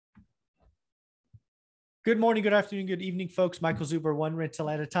Good morning, good afternoon, good evening, folks. Michael Zuber, one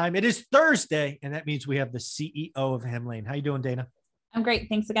rental at a time. It is Thursday, and that means we have the CEO of Hemlane. How you doing, Dana? I'm great.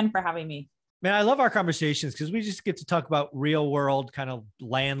 Thanks again for having me. Man, I love our conversations because we just get to talk about real world kind of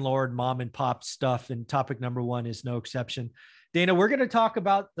landlord, mom and pop stuff. And topic number one is no exception. Dana, we're going to talk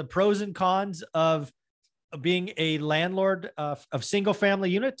about the pros and cons of being a landlord of single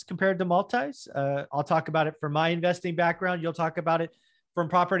family units compared to multis. I'll talk about it from my investing background. You'll talk about it from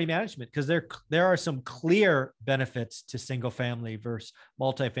property management because there are some clear benefits to single family versus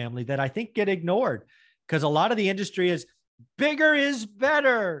multifamily that I think get ignored because a lot of the industry is bigger is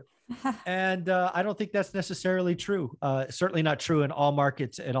better. And I don't think that's necessarily true. Certainly not true in all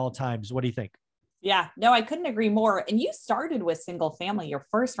markets at all times. What do you think? Yeah, no, I couldn't agree more. And you started with single family. Your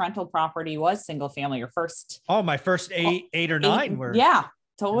first rental property was single family. Your first. Oh, my first eight or nine were. Yeah,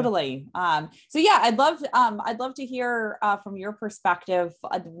 totally. Yeah. So yeah, I'd love to hear from your perspective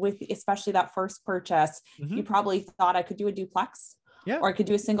with especially that first purchase. Mm-hmm. You probably thought I could do a duplex, or I could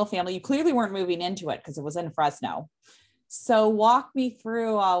do a single family. You clearly weren't moving into it because it was in Fresno. So walk me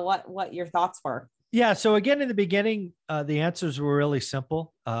through what your thoughts were. Yeah. So again, in the beginning, the answers were really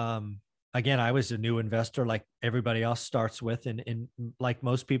simple. Again, I was a new investor, like everybody else starts with, and like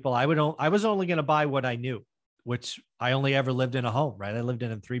most people, I was only going to buy what I knew, which I only ever lived in a home, right? I lived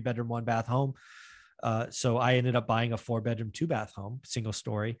in a 3-bedroom, 1-bath home. So I ended up buying a 4-bedroom, 2-bath home, single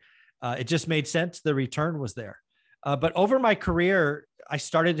story. It just made sense. The return was there. But over my career, I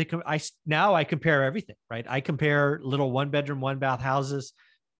started to, now I compare everything, right? I compare little 1-bedroom, 1-bath houses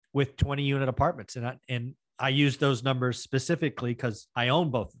with 20-unit apartments. And I use those numbers specifically because I own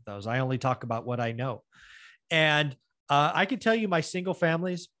both of those. I only talk about what I know. And I can tell you my single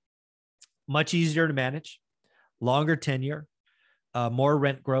families, much easier to manage, longer tenure, more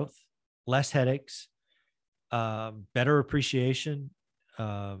rent growth, less headaches, better appreciation,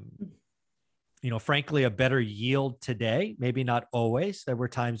 frankly, a better yield today. Maybe not always. There were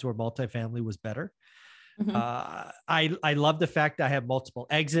times where multifamily was better. Mm-hmm. I love the fact I have multiple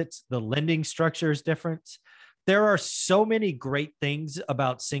exits. The lending structure is different. There are so many great things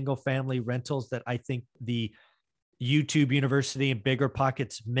about single family rentals that I think the YouTube University and Bigger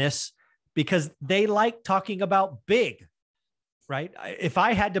Pockets miss because they like talking about big, right? If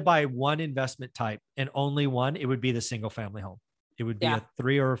I had to buy one investment type and only one, it would be the single family home. It would be a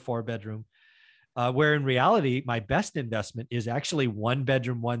 3 or a 4-bedroom. Where in reality, my best investment is actually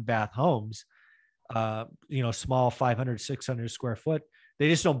 1-bedroom, 1-bath homes, small 500, 600 square foot.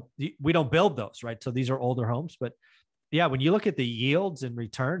 We don't build those, right? So these are older homes, but yeah, when you look at the yields and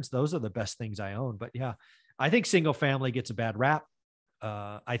returns, those are the best things I own. But yeah, I think single family gets a bad rap.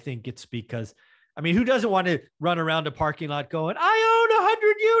 I think it's because, who doesn't want to run around a parking lot going, I own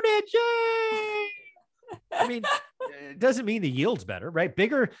 100 units. Yay! It doesn't mean the yield's better, right?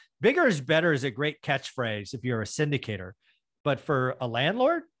 Bigger is better is a great catchphrase if you're a syndicator, but for a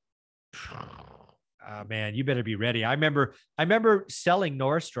landlord, man, you better be ready. I remember selling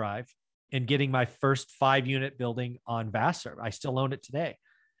Norris Drive and getting my first 5-unit building on Vassar. I still own it today.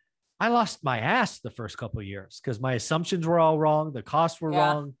 I lost my ass the first couple of years because my assumptions were all wrong. The costs were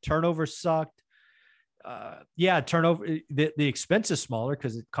wrong. Turnover sucked. Turnover. The expense is smaller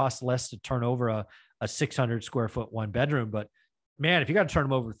because it costs less to turn over a 600 square foot 1-bedroom. But man, if you got to turn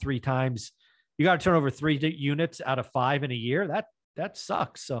them over 3 times, you got to turn over 3 units out of 5 in a year. That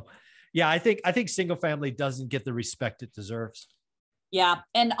sucks. So yeah, I think single family doesn't get the respect it deserves. Yeah.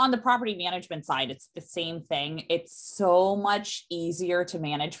 And on the property management side, it's the same thing. It's so much easier to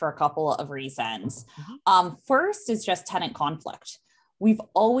manage for a couple of reasons. Mm-hmm. First is just tenant conflict. We've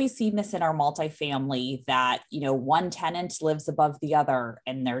always seen this in our multifamily that, one tenant lives above the other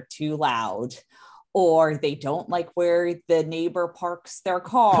and they're too loud, or they don't like where the neighbor parks their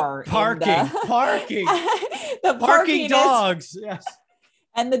car. Parking. The parking dogs. Yes.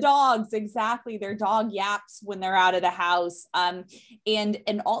 And the dogs, exactly. Their dog yaps when they're out of the house. And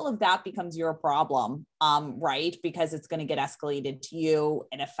all of that becomes your problem, right? Because it's going to get escalated to you.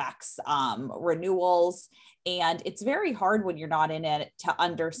 It affects renewals. And it's very hard when you're not in it to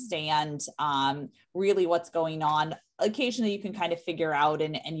understand really what's going on. Occasionally you can kind of figure out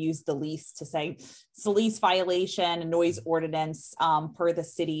and use the lease to say it's a lease violation, a noise ordinance per the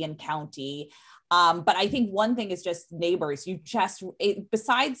city and county. But I think one thing is just neighbors.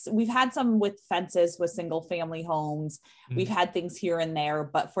 Besides, we've had some with fences with single family homes. Mm-hmm. We've had things here and there,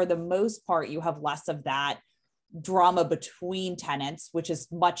 but for the most part, you have less of that drama between tenants, which is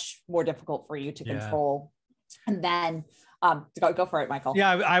much more difficult for you to control. And then go for it, Michael.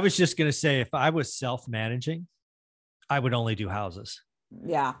 Yeah, I was just going to say, if I was self-managing, I would only do houses.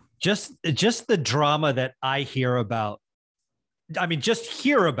 Yeah. Just the drama that I hear about I mean, just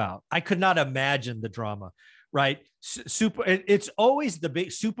hear about. I could not imagine the drama, right? It's always the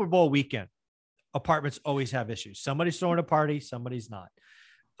big Super Bowl weekend. Apartments always have issues. Somebody's throwing a party, somebody's not.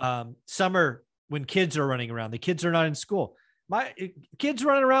 Summer, when kids are running around, the kids are not in school. My kids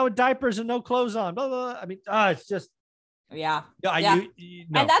running around with diapers and no clothes on. Blah, blah, blah. I mean, it's just. Yeah. No,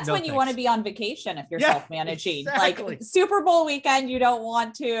 and that's when you want to be on vacation if you're self-managing. Exactly. Like Super Bowl weekend, you don't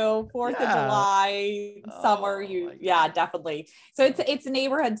want to. 4th of July, summer, definitely. So it's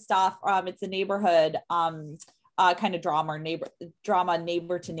neighborhood stuff. It's a neighborhood kind of drama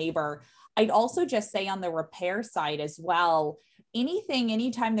neighbor to neighbor. I'd also just say on the repair side as well,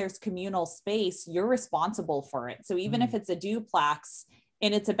 anytime there's communal space, you're responsible for it. So even if it's a duplex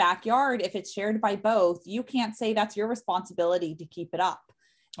and it's a backyard, if it's shared by both, you can't say that's your responsibility to keep it up.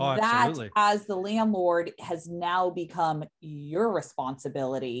 That, as the landlord, has now become your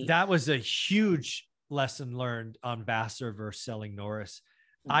responsibility. That was a huge lesson learned on Vassar versus Selling Norris.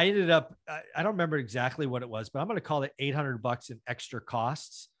 I ended up, I don't remember exactly what it was, but I'm going to call it $800 in extra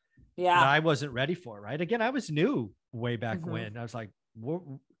costs. Yeah. That I wasn't ready for, right? Again, I was new way back when. I was like,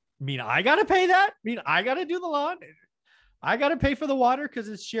 I got to pay that? I got to do the lawn? I got to pay for the water because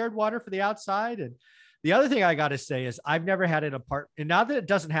it's shared water for the outside. And the other thing I got to say is I've never had an apartment. And now that it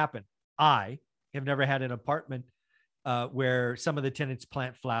doesn't happen, I have never had an apartment where some of the tenants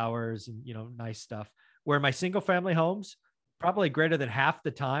plant flowers and, nice stuff, where my single family homes, probably greater than half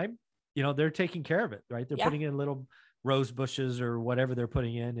the time, they're taking care of it, right? They're putting in little rose bushes or whatever they're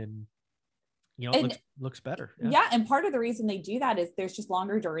putting in. And it looks better. Yeah. And part of the reason they do that is there's just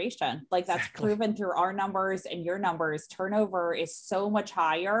longer duration. Like that's proven through our numbers and your numbers. Turnover is so much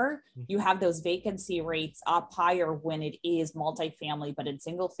higher. You have those vacancy rates up higher when it is multifamily, but in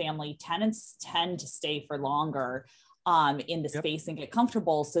single family, tenants tend to stay for longer in the space and get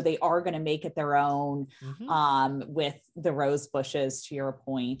comfortable. So they are going to make it their own with the rose bushes, to your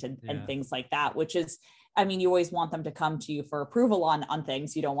point, and things like that, which is, you always want them to come to you for approval on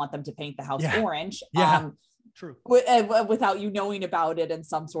things. You don't want them to paint the house orange. True. Without you knowing about it and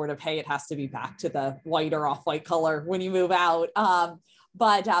some sort of, hey, it has to be back to the white or off-white color when you move out.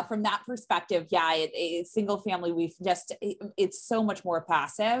 But from that perspective, single family, it's so much more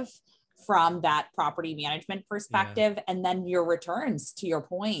passive from that property management perspective. And then your returns, to your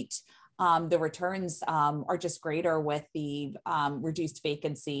point, the returns are just greater with the reduced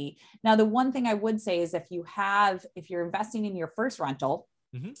vacancy. Now, the one thing I would say is if you're investing in your first rental,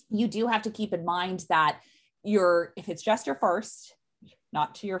 you do have to keep in mind that if it's just your first,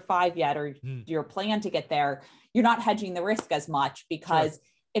 not to your 5 yet, or your plan to get there, you're not hedging the risk as much, because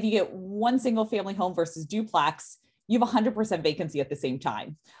if you get one single family home versus duplex, you have 100% vacancy at the same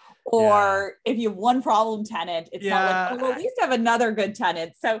time. Or if you have one problem tenant, it's not like, at least have another good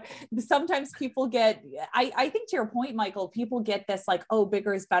tenant. So sometimes people get, I think to your point, Michael, people get this like, oh,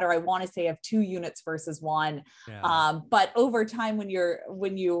 bigger is better. I want to say I have 2 units versus 1. But over time, when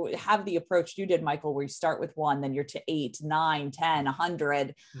you have the approach you did, Michael, where you start with 1, then you're to 8, 9, 10,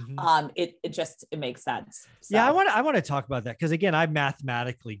 100, it makes sense. So. Yeah. I want to talk about that. Cause again, I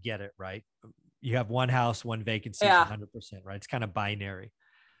mathematically get it, right? You have one house, one vacancy, 100%, right? It's kind of binary.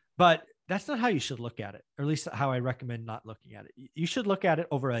 But that's not how you should look at it, or at least how I recommend not looking at it. You should look at it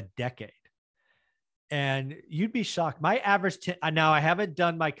over a decade, and you'd be shocked. My average, now I haven't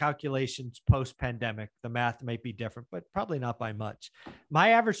done my calculations post-pandemic. The math might be different, but probably not by much.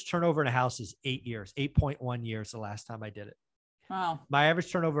 My average turnover in a house is 8 years, 8.1 years the last time I did it. Wow. My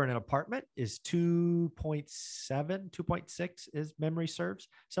average turnover in an apartment is 2.7, 2.6 is memory serves,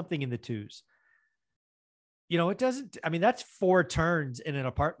 something in the 2s. It doesn't, that's 4 turns in an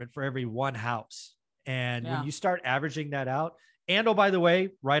apartment for every 1 house. And when you start averaging that out, and oh, by the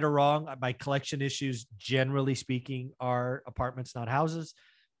way, right or wrong, my collection issues, generally speaking, are apartments, not houses.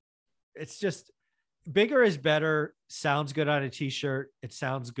 It's just bigger is better. Sounds good on a t-shirt. It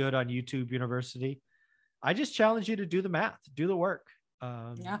sounds good on YouTube University. I just challenge you to do the math, do the work.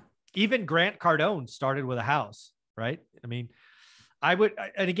 Even Grant Cardone started with a house, right? I would,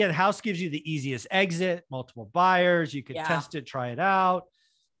 and again, house gives you the easiest exit, multiple buyers. You can test it, try it out.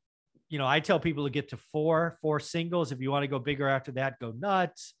 I tell people to get to 4 singles. If you want to go bigger after that, go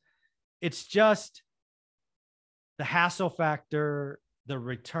nuts. It's just the hassle factor, the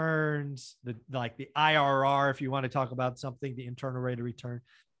returns, the IRR, if you want to talk about something, the internal rate of return.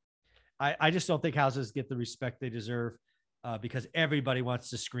 I just don't think houses get the respect they deserve because everybody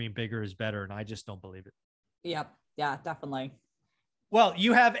wants to scream bigger is better. And I just don't believe it. Yep. Yeah, definitely. Well,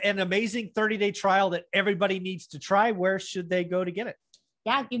 you have an amazing 30-day trial that everybody needs to try. Where should they go to get it?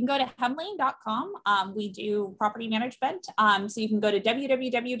 Yeah, you can go to hemling.com. We do property management. So you can go to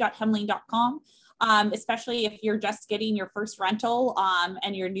www.hemling.com. especially if you're just getting your first rental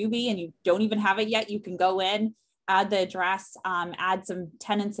and you're newbie and you don't even have it yet. You can go in, add the address, add some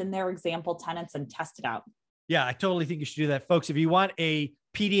tenants in there, example tenants, and test it out. Yeah, I totally think you should do that. Folks, if you want a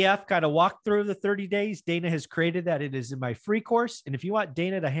PDF kind of walk through the 30 days, Dana has created that. It is in my free course. And if you want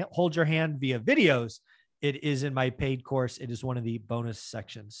Dana to hold your hand via videos, it is in my paid course. It is one of the bonus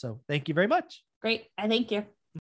sections. So thank you very much. Great. I thank you.